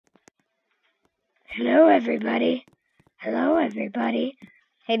Hello, everybody. Hello, everybody.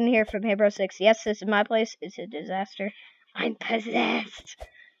 Hayden here from Bro6. Yes, this is my place. It's a disaster. I'm possessed.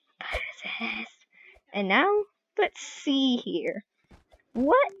 And now, let's see here.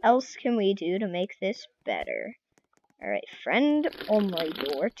 What else can we do to make this better? Alright, friend only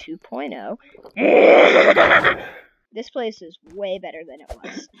door 2.0. This place is way better than it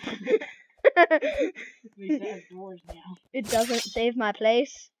was. It has doors now. It doesn't save my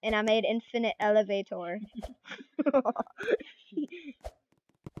place, and I made infinite elevator.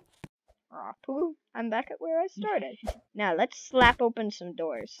 Aw, poo. I'm back at where I started. Now, let's slap open some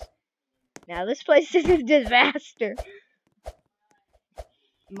doors. Now, this place is a disaster.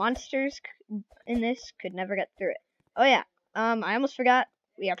 Monsters in this could never get through it. Oh, yeah. I almost forgot.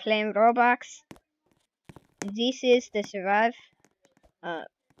 We are playing Roblox. This is the survive.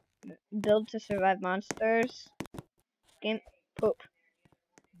 Build to survive monsters. Game. Poop.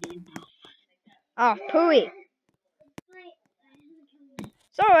 Oh, pooey.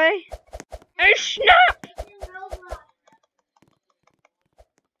 Sorry. Oh, snap!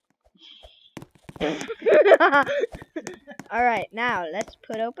 Alright, now let's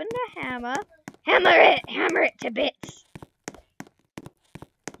put open the hammer. Hammer it to bits.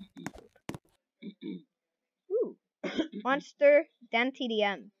 Ooh. Monster Dan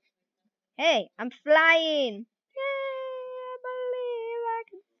TDM. Hey, I'm flying. Yay, I believe I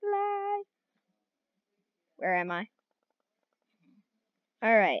can fly. Where am I?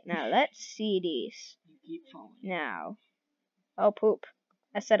 Alright, now let's see these. Now. Oh, poop.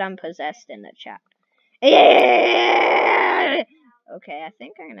 I said I'm possessed in the chat. Yeah! Okay, I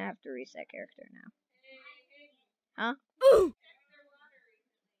think I'm gonna have to reset character now. Huh?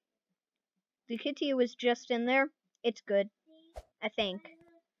 The kitty was just in there. It's good. I think.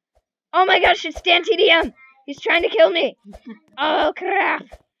 Oh my gosh, it's Dan TDM! He's trying to kill me! Oh crap!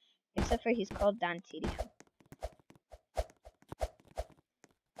 Except for he's called Dan TDM.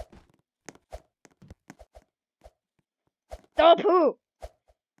 Oh poo!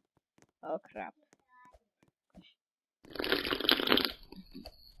 Oh crap.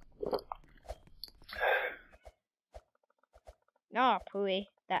 Oh pooey,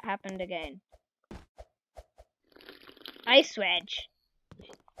 that happened again. Ice wedge.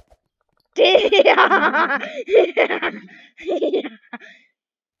 The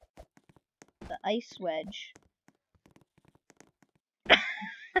ice wedge.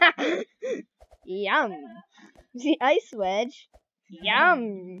 Yum. The ice wedge.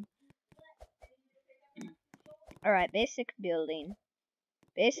 Yum. Alright, basic building.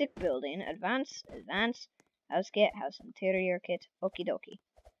 Basic building. Advanced. House kit. House interior kit. Okie dokie.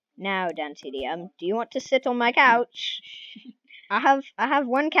 Now, Dan TDM, do you want to sit on my couch? I have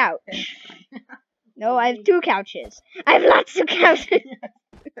one couch. No, I have 2 couches. I have lots of couches.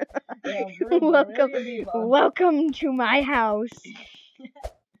 Welcome to my house.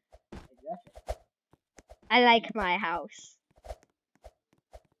 I like my house.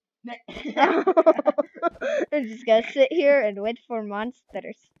 I'm just gonna sit here and wait for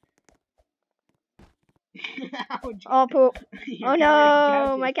monsters. Oh poop. Oh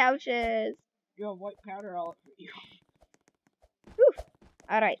no, my couches. You have white powder all over you.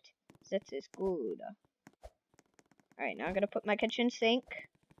 Alright, this is good. Alright, now I'm gonna put my kitchen sink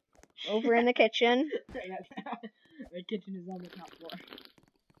over in the kitchen. The kitchen is on the top floor.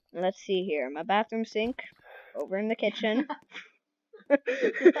 Let's see here. My bathroom sink over in the kitchen.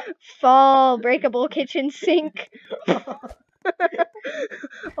 Fall breakable kitchen sink.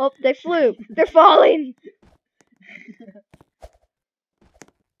 Oh, they flew. They're falling.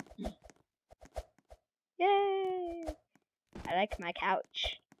 Yay! I like my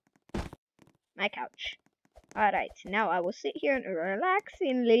couch. My couch. Alright, now I will sit here and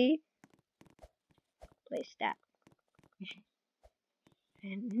relaxingly place that.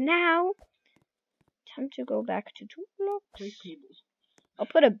 And now, time to go back to ROBLOX. I'll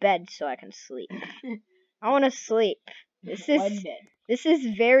put a bed so I can sleep. I want to sleep. This is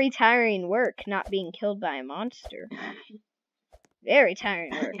very tiring work, not being killed by a monster. Very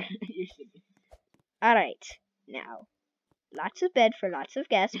tiring work. Alright, now, lots of bed for lots of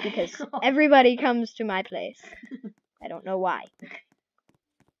guests because everybody comes to my place. I don't know why.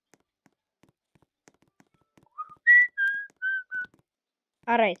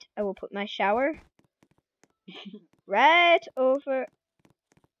 Alright, I will put my shower right over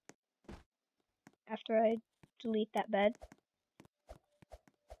after I delete that bed.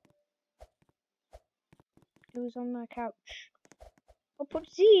 It was on my couch. I'll put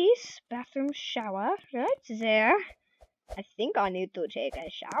this bathroom shower right there. I think I need to take a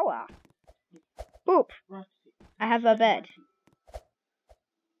shower. Poop. I have a bed.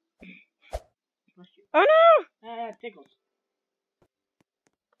 Oh no! Ah, tickles.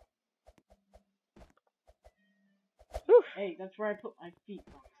 Whew. Hey, that's where I put my feet,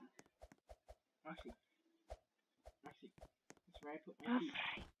 Roxy. Roxy. Roxy. That's where I put my feet.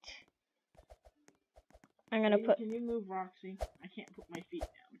 Alright. I'm gonna put... Can you move, Roxy? I can't put my feet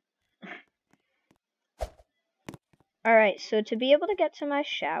down. Alright, so to be able to get to my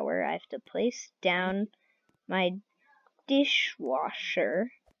shower, I have to place down my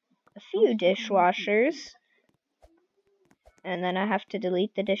dishwasher. A few dishwashers. And then I have to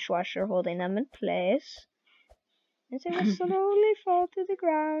delete the dishwasher holding them in place. As they will slowly fall to the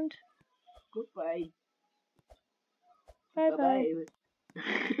ground. Goodbye. Bye-bye.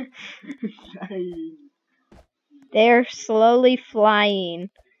 Sorry. They're slowly flying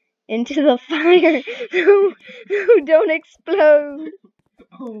into the fire. No, no, don't explode.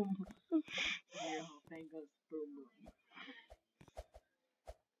 Oh. Your whole thing goes boom boom.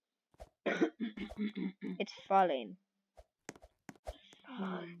 It's falling.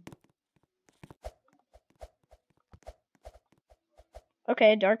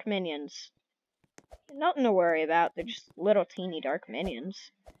 Okay, dark minions. Nothing to worry about. They're just little teeny dark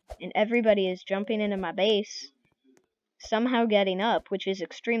minions. And everybody is jumping into my base. Somehow getting up, which is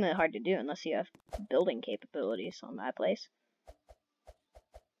extremely hard to do unless you have building capabilities on that place.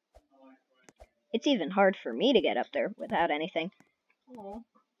 It's even hard for me to get up there without anything. Oh,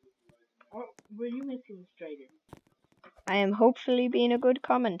 were you missing Strider? I am hopefully being a good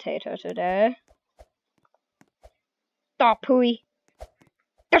commentator today. Stop, hooey.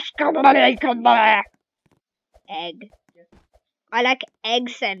 Egg. I like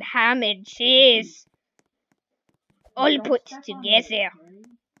eggs and ham and cheese. All put together.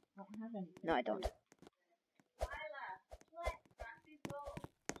 No, I don't.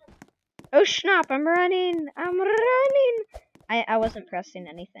 Oh snap, I'm running. I'm running. I wasn't pressing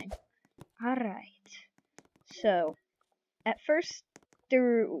anything. Alright. So, at first,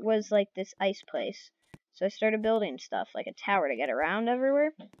 there was like this ice place. So I started building stuff, like a tower to get around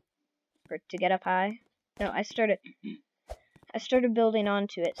everywhere. Or to get up high. No, I started building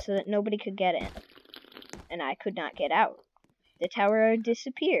onto it so that nobody could get in. And I could not get out. The tower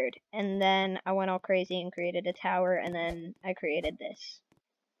disappeared. And then I went all crazy and created a tower, and then I created this.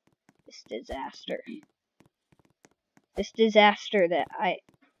 This disaster. This disaster that I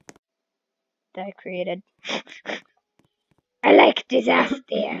created. I like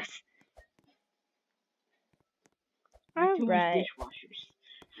disasters. Alright.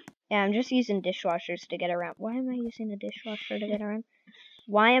 Yeah, I'm just using dishwashers to get around. Why am I using a dishwasher to get around?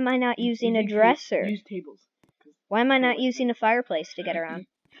 Why am I not using a dresser? Use tables. Why am I not using a fireplace to get around?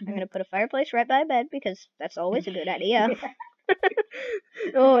 I'm going to put a fireplace right by bed because that's always a good idea.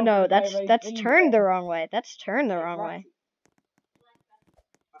 Oh no, that's turned the wrong way. That's turned the wrong way.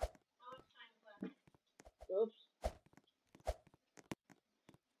 Oops.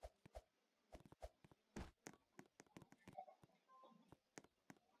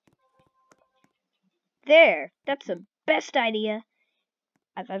 There, that's the best idea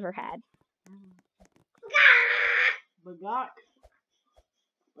I've ever had. Bagak.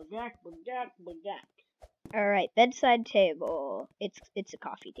 Bagak, bagak, bagak. Alright, bedside table. It's a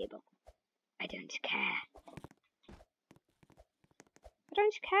coffee table. I don't care. I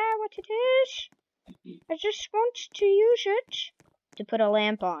don't care what it is. I just want to use it to put a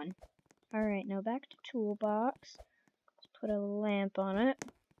lamp on. Alright, now back to toolbox. Let's put a lamp on it.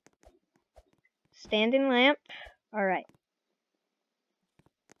 Standing lamp. Alright.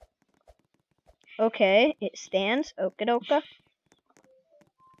 Okay, it stands. Okie-dokie.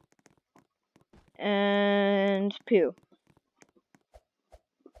 And poo.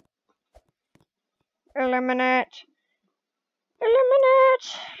 Eliminate.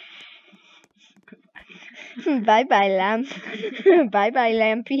 Eliminate. Bye-bye, lamp. Bye-bye,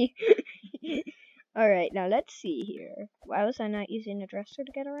 lampy. Alright, now let's see here. Why was I not using a dresser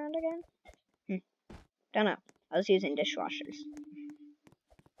to get around again? Don't know. I was using dishwashers.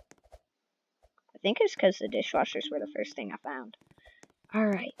 I think it's because the dishwashers were the first thing I found.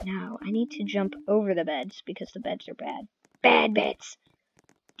 Alright, now I need to jump over the beds because the beds are bad. Bad beds!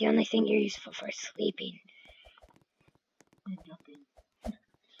 The only thing you're useful for is sleeping. And jumping.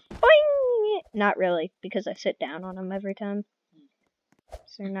 Boing! Not really, because I sit down on them every time.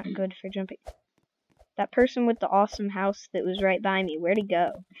 So they're not good for jumping. That person with the awesome house that was right by me, where'd he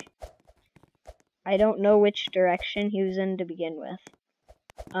go? I don't know which direction he was in to begin with.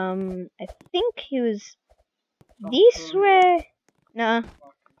 I think he was this way. Nah.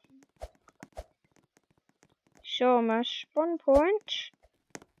 Show my spawn point.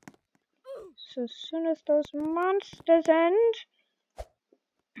 So as soon as those monsters end,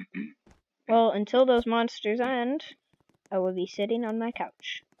 Well, until those monsters end, I will be sitting on my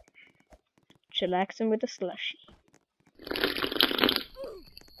couch, chillaxing with a slushie.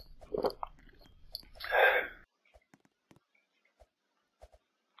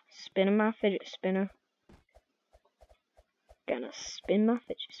 Spinning my fidget spinner. Gonna spin my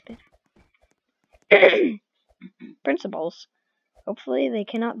fidget spinner. Principles. Hopefully they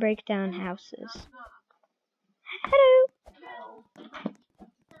cannot break down houses. Hello.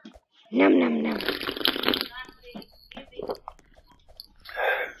 Num num num.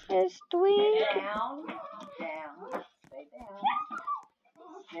 It's Twink. Down. Stay down.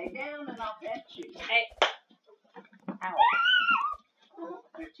 Stay down and I'll pet you. Hey. Ow.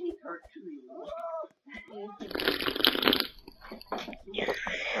 Your teeth hurt too.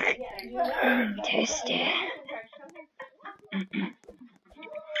 Tasty.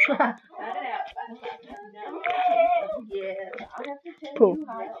 Cool.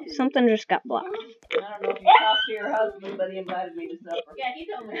 Something just got blocked. I don't know if you talked to your husband, but he invited me to supper. Yeah, he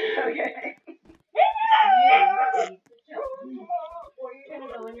told me. Okay. Or you're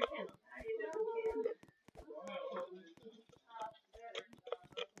gonna go in your kennel.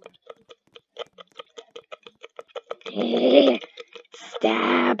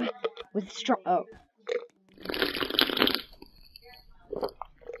 Stab with straw. Oh.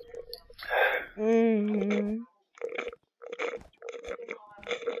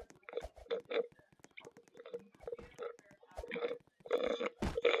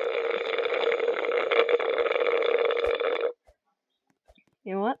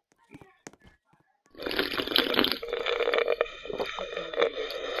 You know what?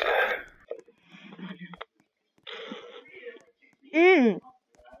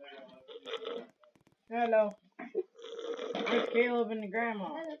 Hello. Where's Caleb and the grandma?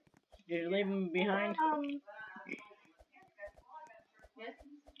 Did you leave them behind?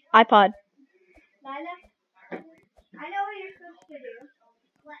 iPod. Lila, I know what you're supposed to do.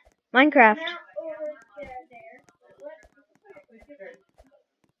 Minecraft. Now over there.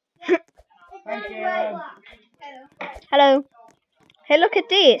 Thank It's you. on Roblox. Hello. Hey, look at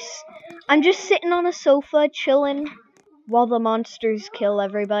this. I'm just sitting on a sofa chilling while the monsters kill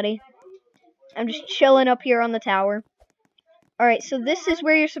everybody. I'm just chilling up here on the tower. Alright, so this is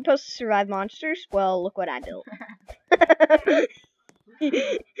where you're supposed to survive monsters. Well, look what I built.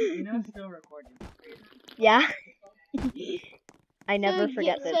 You know it's still recording. Yeah. I never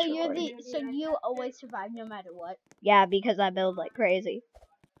forget this. So you always survive no matter what. Yeah, because I build like crazy.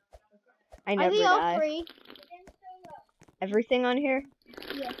 I never Are they all die. free? Everything on here?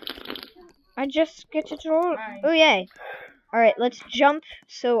 Yeah. I just get to draw. Hi. Oh, yay. Alright, let's jump.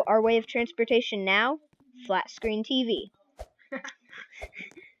 So, our way of transportation now, flat screen TV.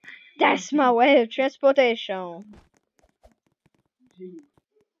 That's my way of transportation. Gee,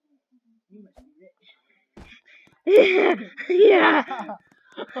 you must be rich. Yeah.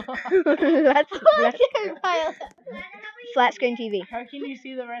 That's flat screen TV. How can you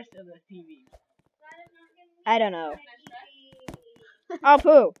see the rest of the TV? I don't know. Oh,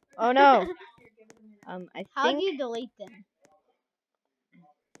 poo. Oh, no. I How do think... you delete them?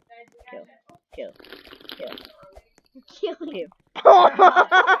 Kill. Killing.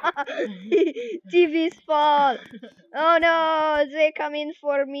 TV's fault. Oh, no. They coming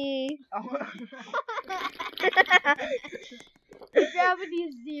for me. Gravity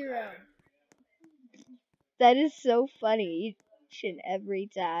is 0. That is so funny each and every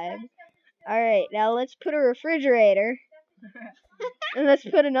time. Alright, now let's put a refrigerator. And let's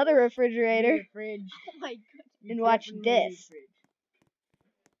put another refrigerator. Fridge. Oh my god. And watch Definitely need a this. fridge.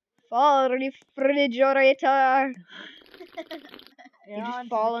 Fall refrigerator. And You just onto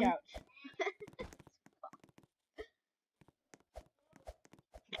fall the on- couch.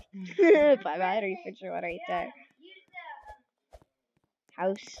 Bye-bye, refrigerator.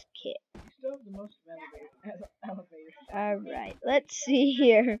 House kit. You still have the most elevators. Alright, let's see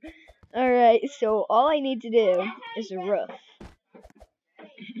here. Alright, so all I need to do is a roof.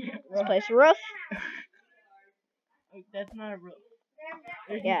 Let's place a roof. Wait, that's not a roof.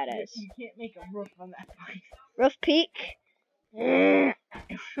 Yeah, it is. You can't make a roof on that place. Roof peak.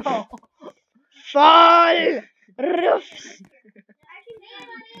 Oh. Fall! Roofs!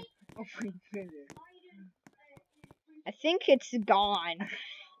 Oh my goodness. I think it's gone.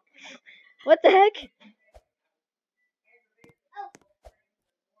 What the heck?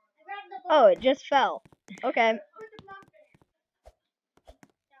 Oh, it just fell. Okay.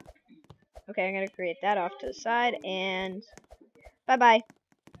 Okay, I'm gonna create that off to the side, and bye-bye.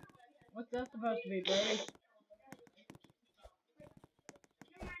 What's that supposed to be, buddy?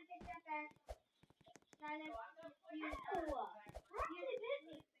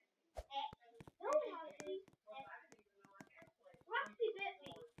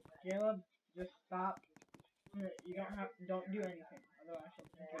 Caleb, just stop. You don't do anything. Otherwise she'll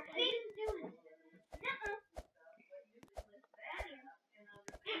think you're See, he's doing it.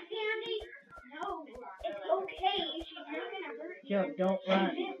 Candy? No. It's okay. She's not gonna hurt you. Caleb, don't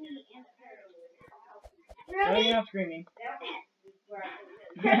run. Really? Stop screaming.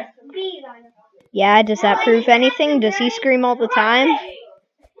 Press B, Lila. Yeah, does that prove anything? Does he scream all the time?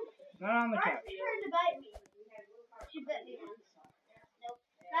 Not on the couch. She's trying to bite me. She bit me once. Nope.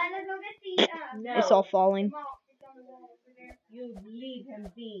 Lila, go get the, No. It's all falling. mop. It's on the wall over there. You leave him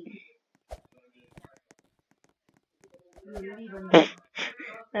be. You leave him be.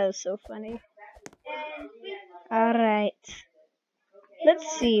 That was so funny. And we Alright. Let's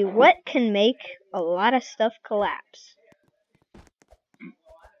see, what can make a lot of stuff collapse?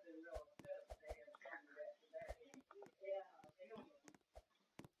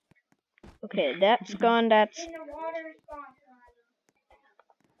 Okay, that's gone, that's... in the water is gone.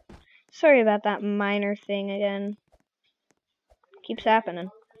 Sorry about that minor thing again. Keeps happening.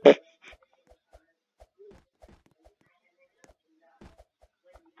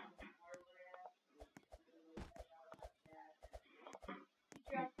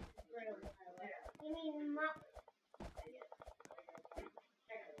 You mean mop?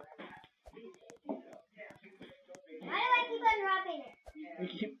 Why do I keep unwrapping it? You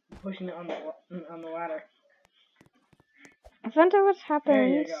keep pushing it on the ladder. I wonder what There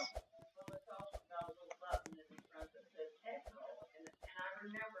you happens. go.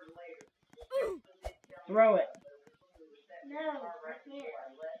 Throw it. No, I can't.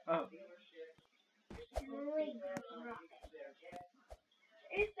 Oh. Only drop it.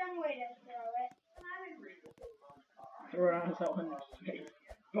 There's some way to throw it. Throw it on someone's face.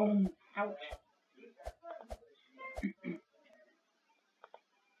 Boom. Ouch.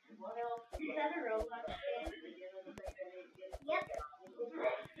 Is that a ROBLOX game? Yep.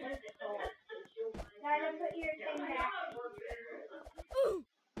 Gotta put your thing back.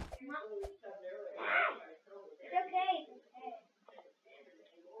 It's okay.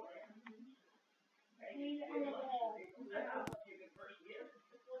 Leave it on the wall.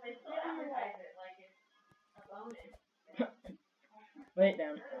 Lay it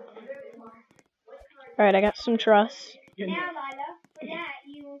down. Alright, I got some truss. Good. Now, Lila, for that,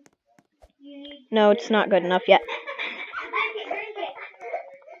 you need... No, it's not good enough yet. Drink it.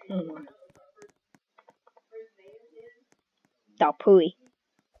 Oh my. Oh, pooey.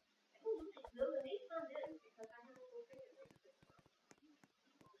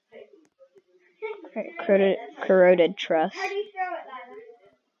 Alright, corroded truss. How do you throw it, Lila?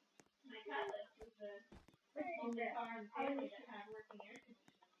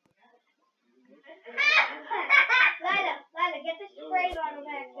 Lila, get the spray bottle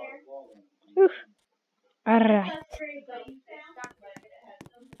back there. Oof. Alright. Lila,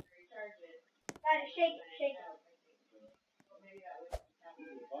 shake it, shake it.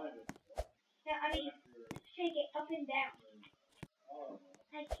 No, I mean, shake it up and down.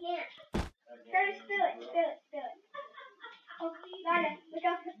 I can't. Try to spill it, spill it, spill it. Oh, Lila, look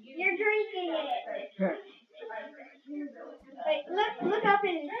up. You're drinking it. Wait, look up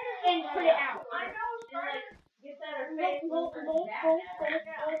and put it out.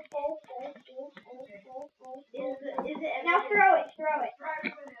 Now throw it, throw it.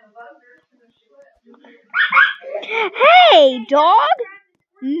 Hey, dog!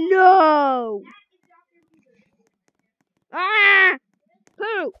 No! Ah!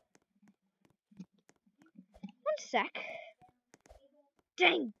 Poo! One sec.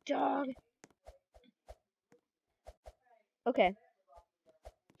 Dang dog. Okay.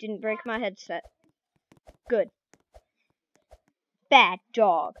 Didn't break my headset. Good. Bad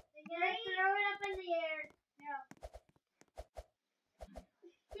dog. Throw it up in the air. No.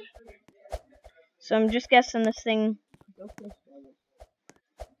 So I'm just guessing this thing.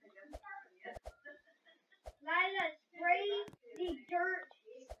 Lila, spray the dirt.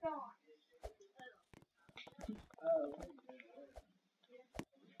 It's gone. Oh.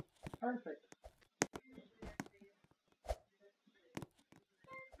 Perfect.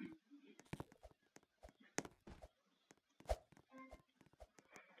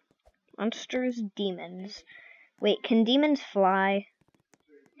 Monsters, demons. Wait, can demons fly?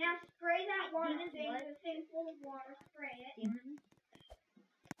 Now spray that water thing with a thing full of water. Spray it.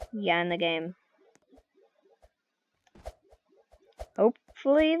 Yeah, in the game.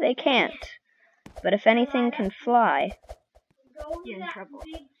 Hopefully they can't. But if anything can fly, Go you're in that trouble.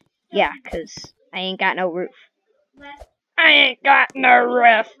 big yeah, 'cause I ain't got no roof. left, I ain't got no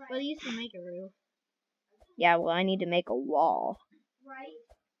roof. well, you used to make a roof. Yeah, well, I need to make a wall. Right?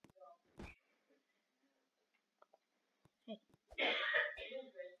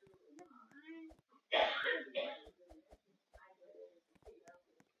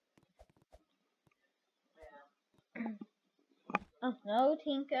 Oh, no,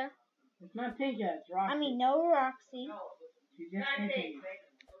 Tinka. It's not Tinka, it's Roxy. I mean, no, Roxy. She just continued.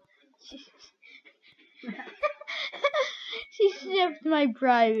 She sniffed my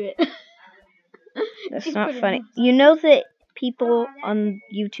private. That's not funny. You know that people on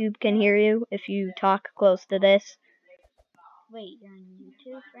YouTube can hear you if you talk close to this? Wait, you're on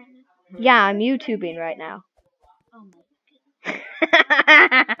YouTube right now? Yeah, I'm YouTubing right now. Oh my goodness.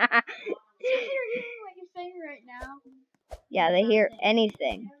 They're hearing what you're saying right now. Yeah, they hear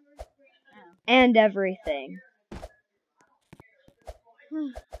anything. Oh. And everything.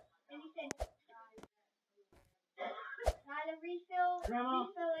 Grandma.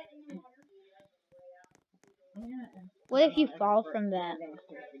 What if you fall from that?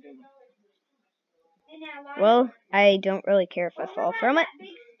 Well, I don't really care if I fall from it.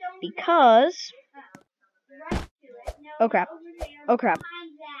 Because... Oh crap. Oh crap.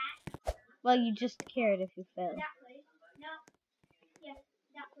 Well, you just cared if you fell.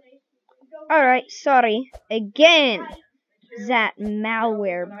 Alright, sorry. Again! That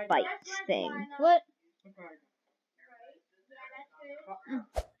malware bites thing. What? Then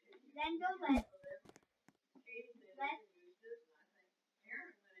go left.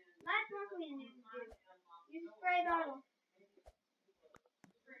 Last one we need to do. Use a spray bottle.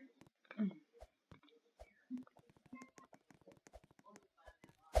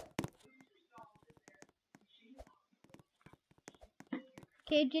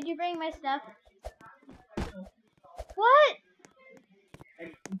 Okay, did you bring my stuff? What? I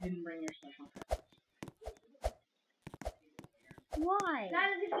didn't bring your stuff up. Why? Now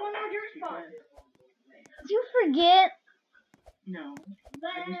there's one more dirt spot. Did you forget? No.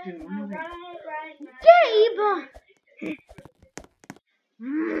 I just didn't want to. Gabe!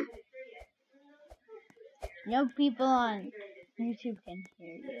 No people on YouTube can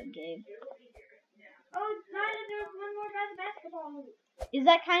hear you, Gabe. Oh, Nina, there's one more by the basketball hoop. Is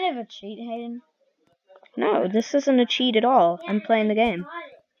that kind of a cheat, Hayden? No, this isn't a cheat at all. I'm playing the game.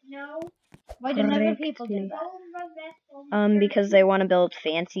 No. Why don't other people do that? Over by the basketball hoop. Because they want to build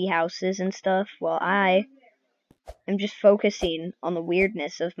fancy houses and stuff, while I am just focusing on the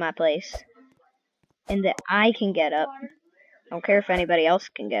weirdness of my place. And that I can get up. I don't care if anybody else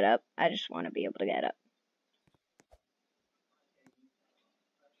can get up. I just want to be able to get up.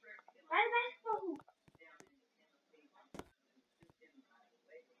 By the basketball hoop.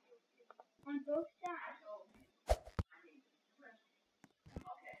 On both sides.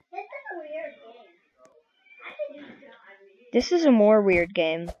 This is a weird game. I should do this. This is a more weird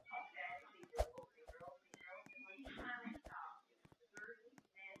game.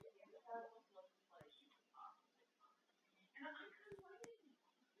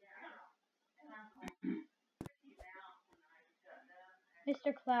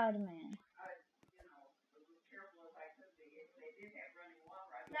 Mr. Cloudman.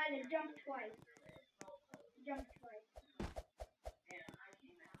 Lina, jump twice. Jump twice.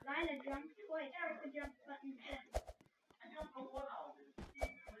 Lina, jump twice. Press the jump button again.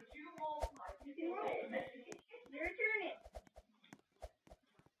 You can roll. Your turn it.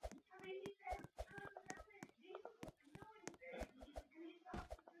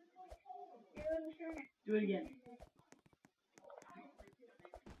 Your little turn it. Do it again.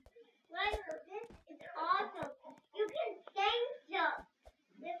 Lina, this is awesome. You can sing stuff.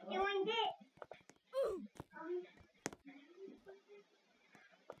 Just doing this.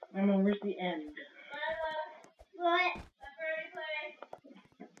 Mama, where's the end? What?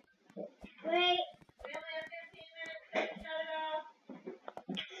 Wait. Wait.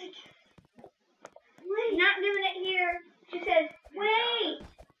 Not doing it here. She says, wait.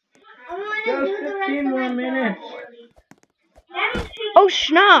 I want to Just do the rest 15 of more my minutes. That is taking Oh,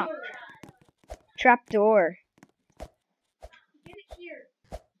 schnock! Trapdoor. Give it here.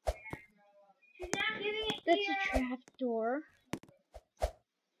 She's not giving it That's here. a trap door.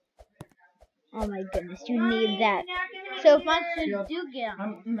 Oh my goodness, you need that. She's not giving it So if here. monsters do get on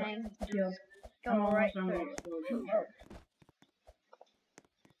I'm- thing, Kill. go I'm right almost on the through. explosion.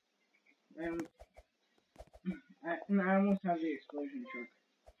 I almost have the explosion truck.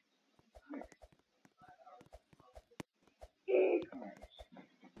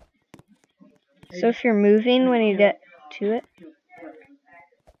 So if you're moving when you get to it,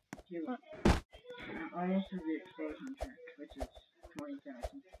 I almost have the explosion truck, which is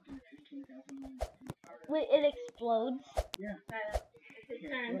 20,000, 15,000. Wait, it explodes? Yeah. It's his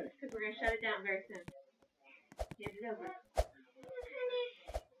turn, because we're going to shut it down very soon. Get it over.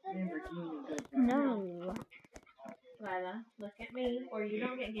 Lamborghini does that. No. Lila, look at me, or you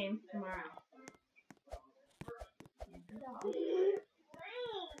don't get games tomorrow.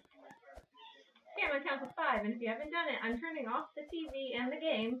 Okay, I'm going to count to 5, and if you haven't done it, I'm turning off the TV and the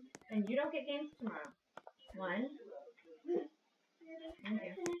game, and you don't get games tomorrow. 1. Thank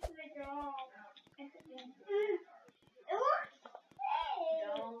you.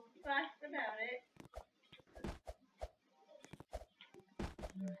 Don't fuss about it.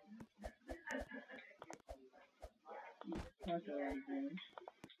 That's all I'm doing.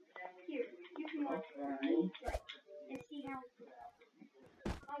 Here, you can watch Right. and see how.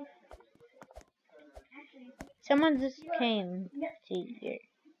 Actually, Someone just came to your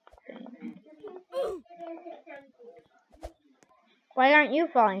thing. Why aren't you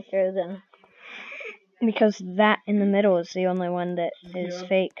falling through them? Because that in the middle is the only one that is Caleb,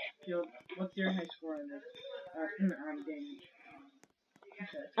 fake. Caleb, what's your high score on this?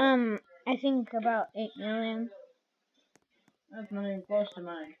 Game. I think about 8 million. That's not even close to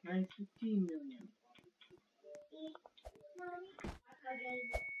mine. Mine's 15 million.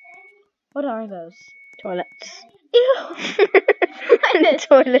 What are those? Toilets. Ew.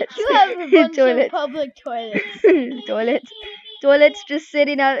 Toilets. You have a bunch Toilets. of public toilets. Toilets. Toilets just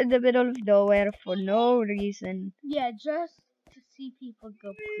sitting out in the middle of nowhere for no reason. Yeah, just to see people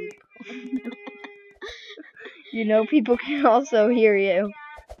go poop. You know people can also hear you.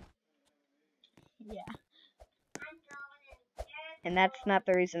 Yeah. And that's not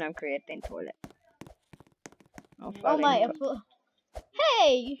the reason I'm creating toilet. Oh, Oh my. falling.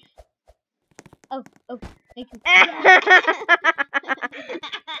 Hey. Oh. Make him.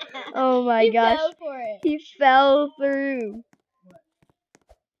 Oh my He gosh. fell for it. He fell through.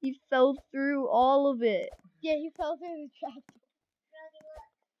 He fell through all of it. Yeah, he fell through the trap.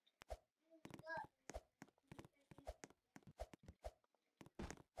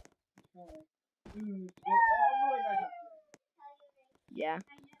 Yeah.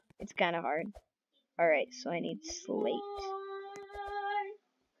 It's kind of hard. Alright, so I need slate.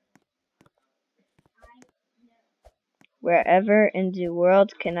 Wherever in the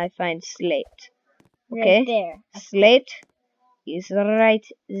world can I find slate? Okay? Right there. Slate is right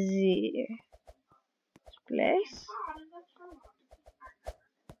there. Place.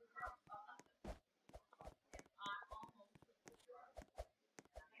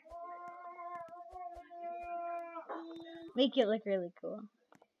 Make it look really cool.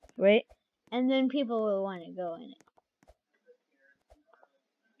 Wait. And then people will want to go in it.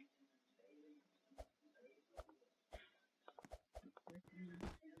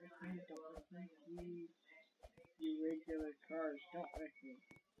 You regular cars, don't wreck me.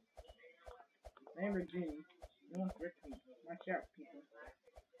 Lamborghini, don't wreck me. Watch out, people.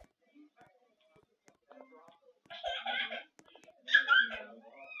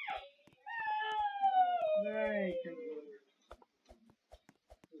 Right.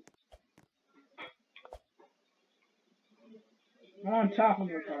 I'm on top of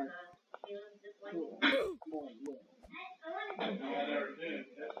the car. Cool.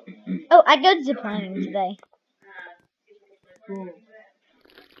 Oh, I go ziplining today. Cool.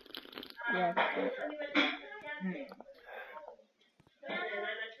 Yeah.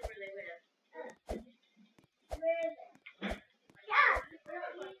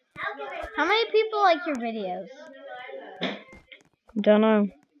 How many people like your videos? Don't know.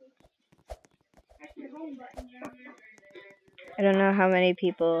 I don't know how many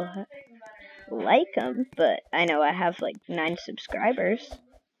people like them, but I know I have like 9 subscribers.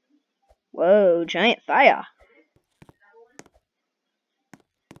 Whoa, giant fire.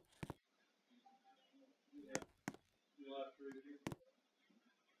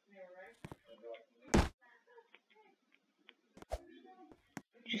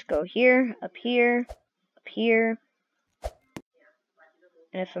 Just go here, up here, up here.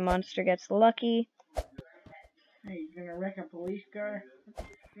 And if a monster gets lucky. Hey, you gonna wreck a police car? What are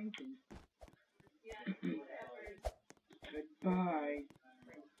you thinking? Goodbye.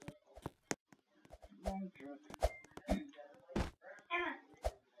 Long truck.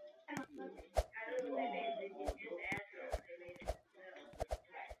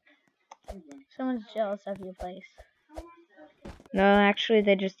 Someone's jealous of your place. No, actually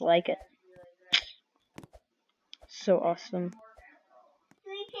they just like it. So awesome.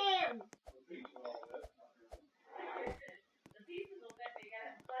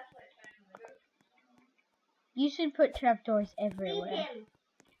 You should put trapdoors everywhere.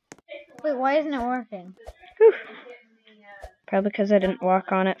 Wait, why isn't it working? Whew. Probably because I didn't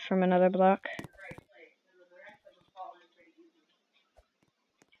walk on it from another block.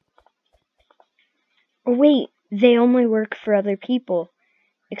 Oh, wait, they only work for other people.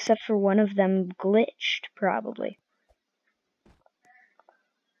 Except for one of them glitched, probably.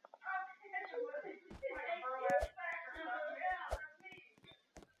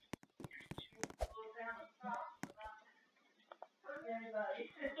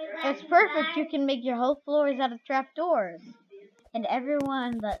 It's perfect. You can make your whole floors out of trapdoors. And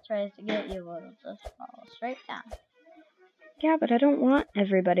everyone that tries to get you will just fall straight down. Yeah, but I don't want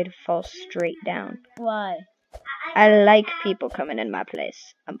everybody to fall straight down. Why? I like people coming in my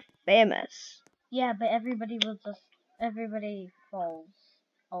place. I'm famous. Yeah, but everybody falls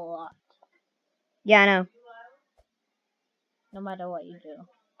a lot. Yeah, I know. No matter what you do.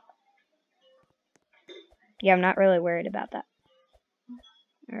 Yeah, I'm not really worried about that.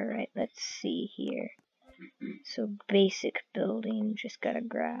 Alright, let's see here. So, basic building. Just gotta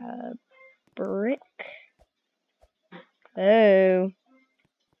grab brick. Oh.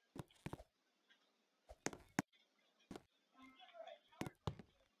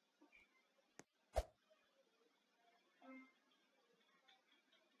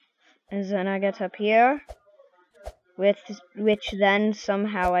 And then I get up here. Which then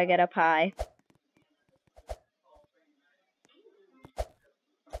somehow I get up high.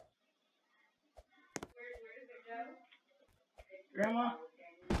 Grandma?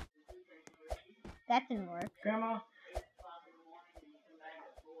 That didn't work. Grandma?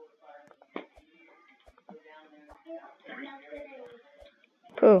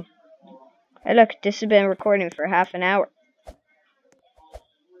 Pooh. Hey look, this has been recording for half an hour.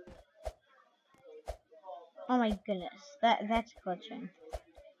 Oh my goodness. That's glitching.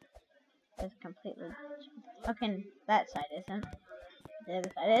 That's completely glitching. Okay, that side isn't. The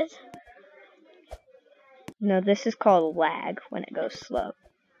other side is. No, this is called lag when it goes slow.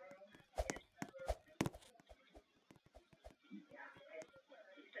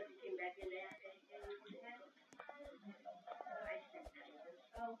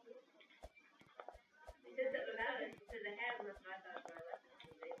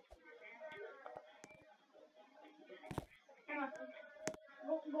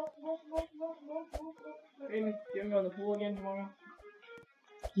 Amy, you gonna go to the pool again tomorrow?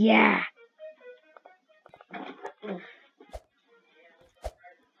 Yeah. Climb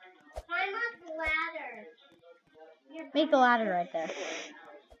up the ladder. Make a ladder right there.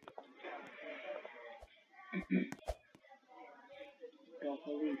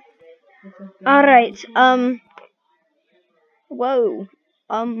 Alright, whoa.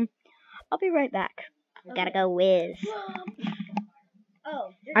 I'll be right back. I gotta go whiz.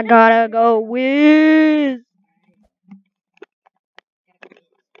 Oh. I gotta go whiz. You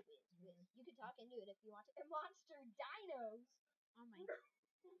can talk into it if you want to. Monster dinos. Oh my.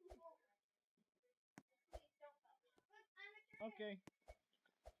 Okay.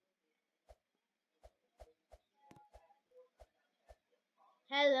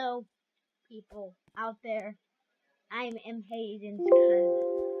 Hello, people out there. I'm M. Hayden's cousin.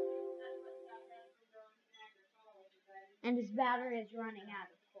 And his battery is running out,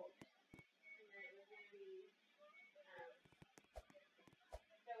 of course.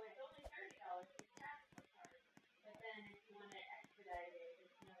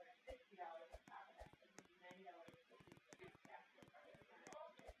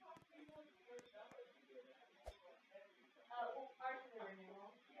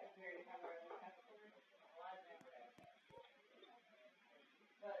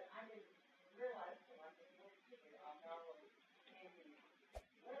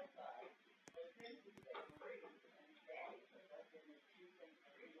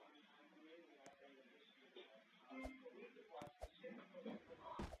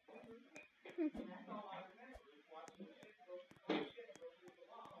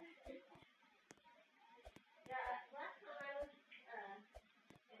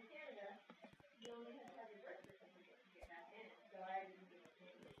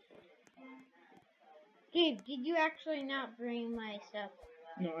 Steve, did you actually not bring my stuff?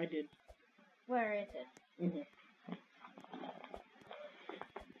 No, I did. Where is it? Mm-hmm.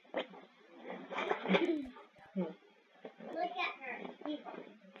 Look at her.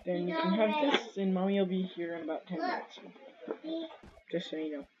 Then you can have this, and Mommy will be here in about 10 Look. minutes. See? Just so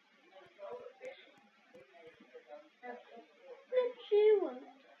you know. Look, she wants.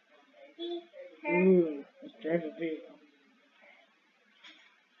 See? Her. Ooh, let's drive a vehicle.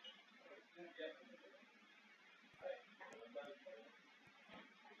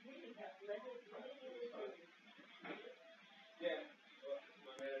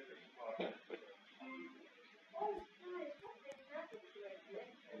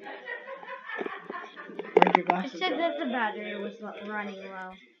 Where'd your It glasses said go? that the battery was running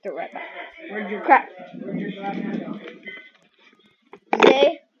low. They're right back. Where'd your glasses go?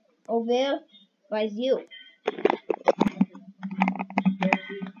 They over by you.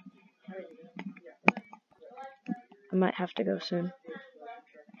 I might have to go soon.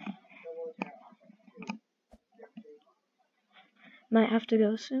 Might have to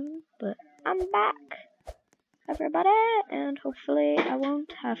go soon, but I'm back, everybody, and hopefully I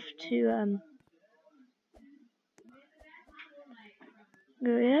won't have to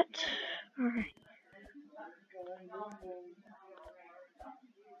go yet. Alright.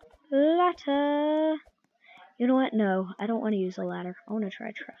 Ladder. You know what? No, I don't want to use a ladder. I want to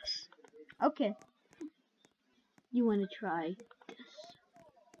try truss. Okay. You want to try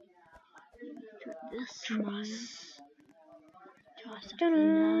this? Truss.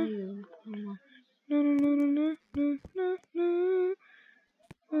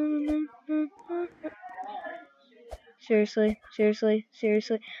 Seriously.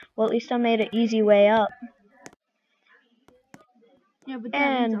 Well, at least I made an easy way up. Yeah, but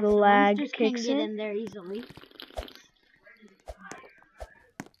And that the lag monsters kicks can get in. there easily.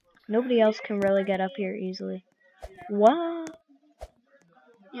 Nobody else can really get up here easily. What?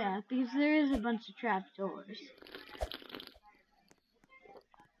 Yeah, because there is a bunch of trapdoors.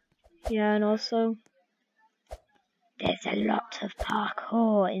 Yeah, and also there's a lot of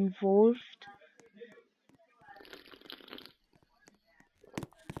parkour involved.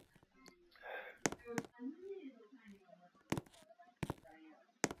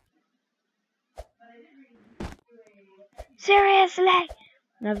 Seriously?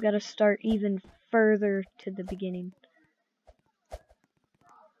 And I've got to start even further to the beginning.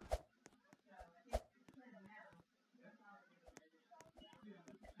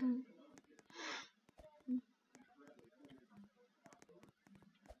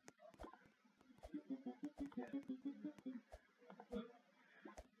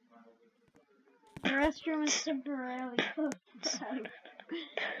 The restroom is temporarily closed.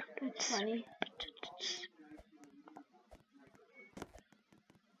 That's funny.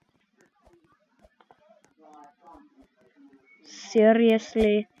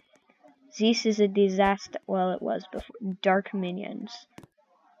 Seriously? This is a disaster. Well, it was before. Dark minions.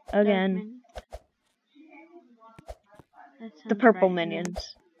 Again. The purple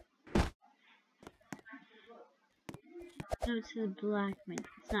minions. No, it's the black minions.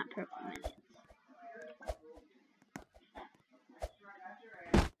 It's not purple minions.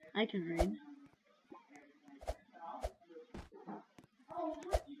 I can read.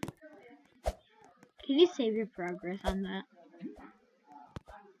 Can you save your progress on that?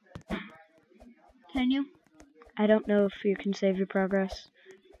 Can you? I don't know if you can save your progress.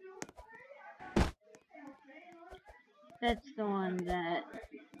 That's the one that...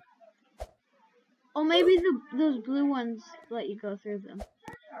 Oh, maybe those blue ones let you go through them.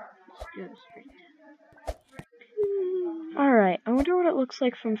 Just go straight. Alright, I wonder what it looks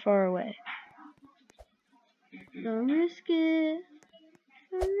like from far away. Don't risk it.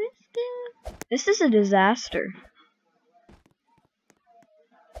 Don't risk it. This is a disaster.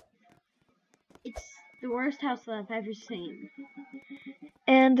 It's the worst house that I've ever seen.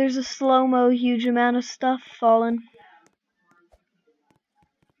 And there's a slow-mo huge amount of stuff falling.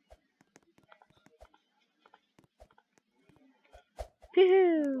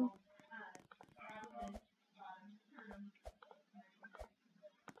 Pew!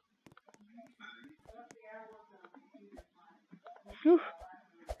 Whew.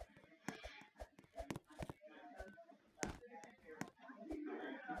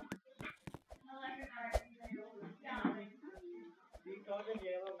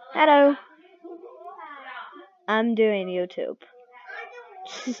 Hello. I'm doing YouTube.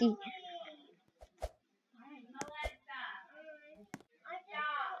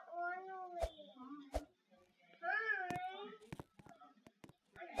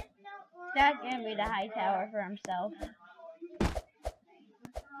 Dad's gonna be the high tower for himself.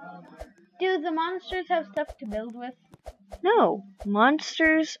 Do the monsters have stuff to build with? No,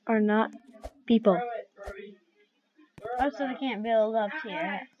 monsters are not people. Oh, so they can't build up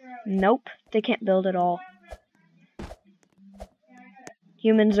here. Nope, they can't build at all.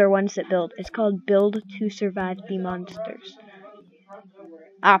 Humans are ones that build. It's called build to survive the monsters.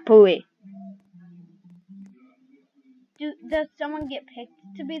 Ah, pooey. Does someone get picked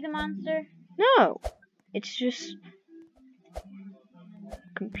to be the monster? No, it's just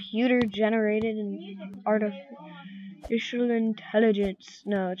computer generated and artificial intelligence.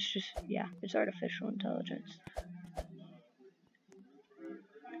 No, it's just, yeah, it's artificial intelligence.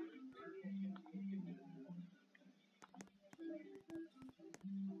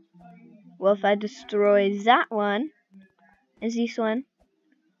 Well, if I destroy that one, and this one,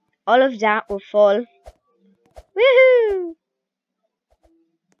 all of that will fall. Woohoo!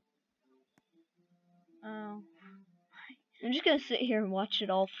 Oh. I'm just gonna sit here and watch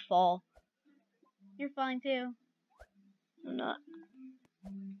it all fall. You're fine too. I'm not.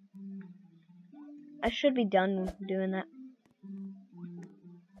 I should be done doing that.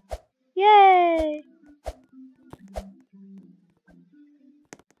 Yay!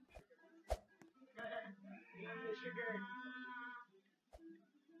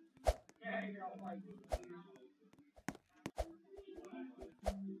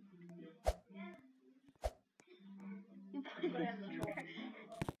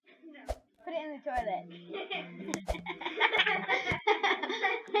 Put it in the toilet.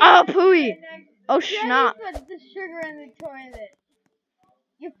 Oh, pooey! Oh, You schnapp. put the sugar in the toilet.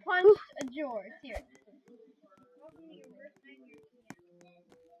 You punched a drawer. Seriously.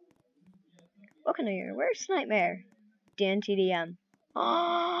 Welcome to your worst nightmare. DNTDM.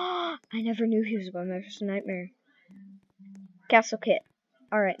 Oh, I never knew he was my worst nightmare. Castle kit.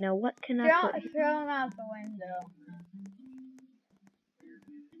 Alright, now what can I put here? Throw him out the window.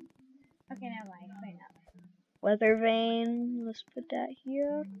 Okay, never mind. Clean up. Weather vane. Let's put that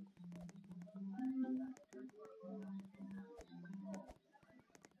here.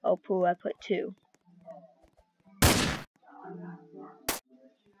 Oh, poo, I put 2.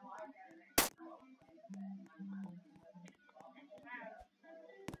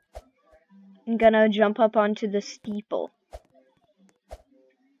 I'm gonna jump up onto the steeple.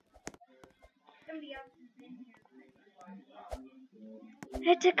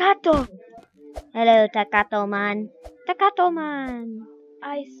 Hey, Takato! Hello, Takato man. Takato man.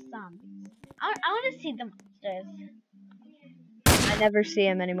 Ice zombies. I want to see the monsters. I never see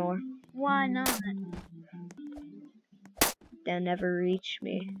him anymore. Why not? They'll never reach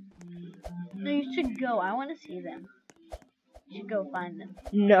me. No, you should go. I want to see them. You should go find them.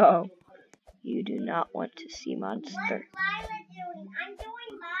 No. You do not want to see monster. What's Lila doing? I'm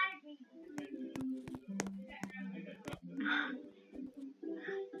doing Barbie.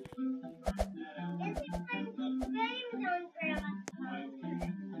 This is like very known Grandma.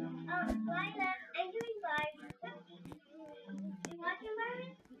 Lila, I'm doing Barbie. You watching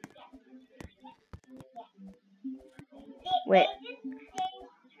Barbie? Yeah. Wait. They just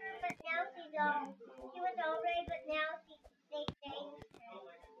changed her, but now she's all. She was all red, but now they changed her.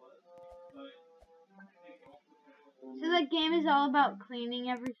 So the game is all about cleaning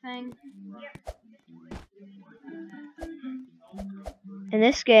everything. In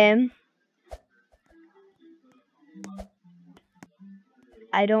this game,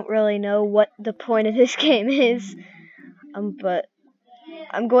 I don't really know what the point of this game is. But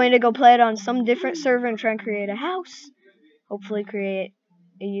I'm going to go play it on some different server and try and create a house. Hopefully create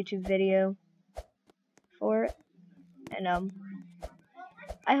a YouTube video for it. And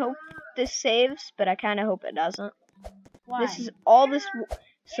I hope this saves, but I kind of hope it doesn't. Why? This is all this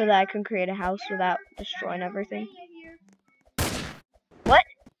so that I can create a house without destroying everything. What?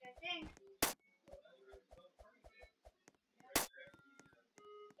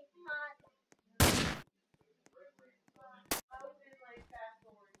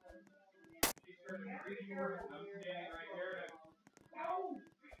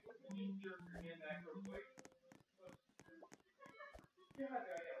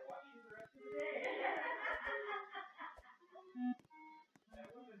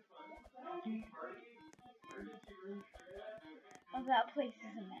 Oh, that place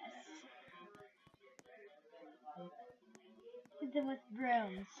is a mess. Hit them with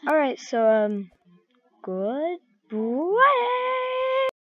brooms. Alright, so goodbye.